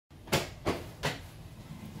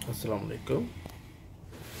अस्सलाम वालेकुम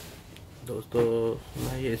दोस्तों,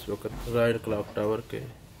 मैं ये इस वक्त रॉयल क्लॉक टावर के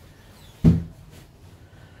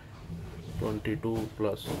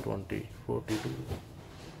 22+20 42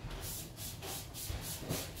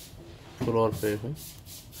 फ्लोर पे हूँ।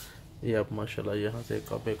 ये आप माशाल्लाह यहाँ से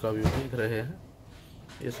काबे का व्यू देख रहे हैं।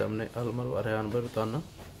 ये सामने अलमर व रेहान बरताना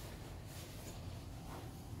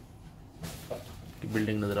की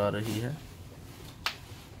बिल्डिंग नज़र आ रही है।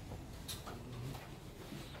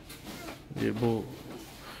 ये वो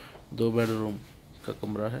 2 बेडरूम का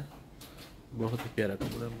कमरा है, बहुत ही प्यारा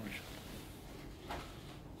कमरा है माशाल्लाह।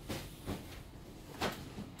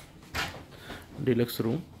 डिलक्स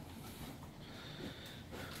रूम,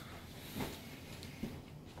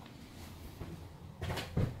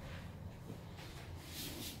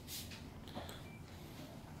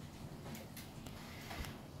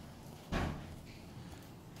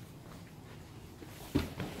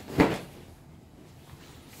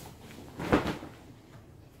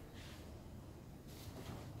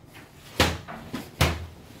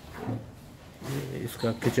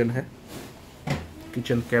 इसका किचन है,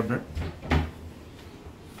 किचन कैबिनेट,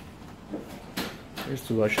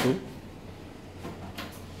 इस वॉशरूम,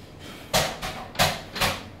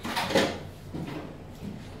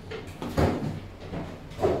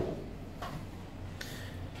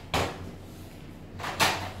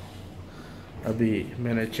 अभी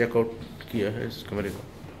मैंने चेकआउट किया है इस कमरे का।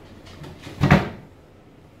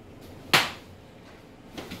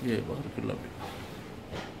 ये बाहर की लॉबी,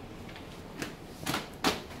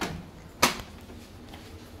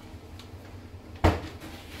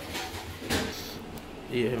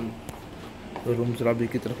 ये हम रूम लॉबी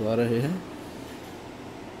की तरफ आ रहे हैं।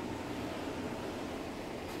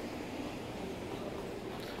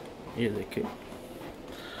 ये देखिए,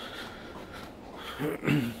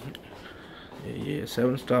 ये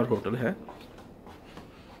 7 स्टार होटल है,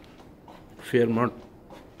 फेयरमाउंट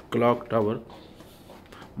क्लॉक टावर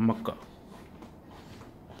मक्का।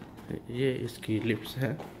 ये इसकी लिफ्ट्स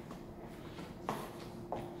है।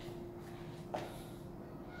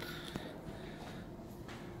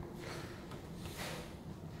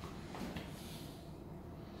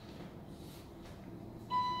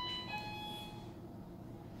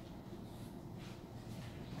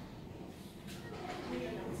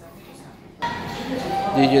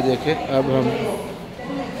 ये देखिए, अब हम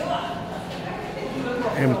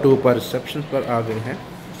M2 पर रिसेप्शन पर आ गए हैं।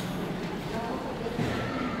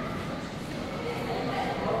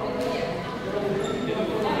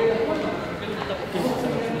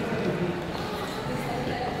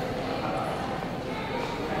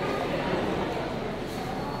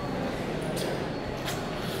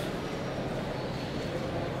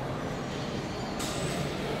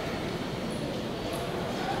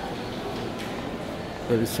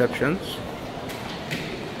 The receptions,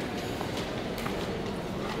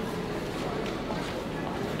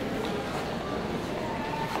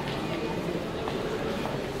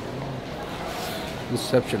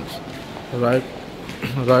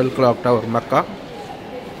 royal clock tower मक्का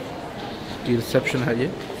की रिसेप्शन है। ये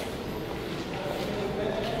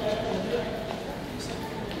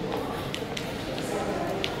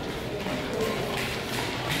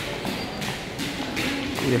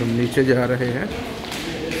हम नीचे जा रहे हैं।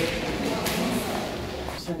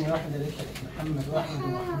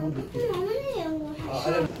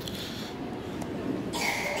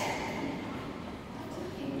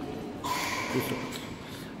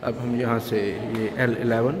 अब हम यहाँ से ये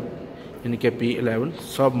L11 यानी कि P11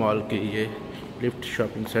 सब मॉल की ये लिफ्ट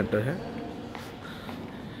शॉपिंग सेंटर है।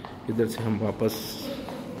 इधर से हम वापस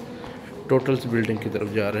टोटल्स बिल्डिंग की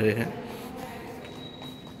तरफ जा रहे हैं।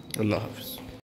 अल्लाह हाफ़िज़।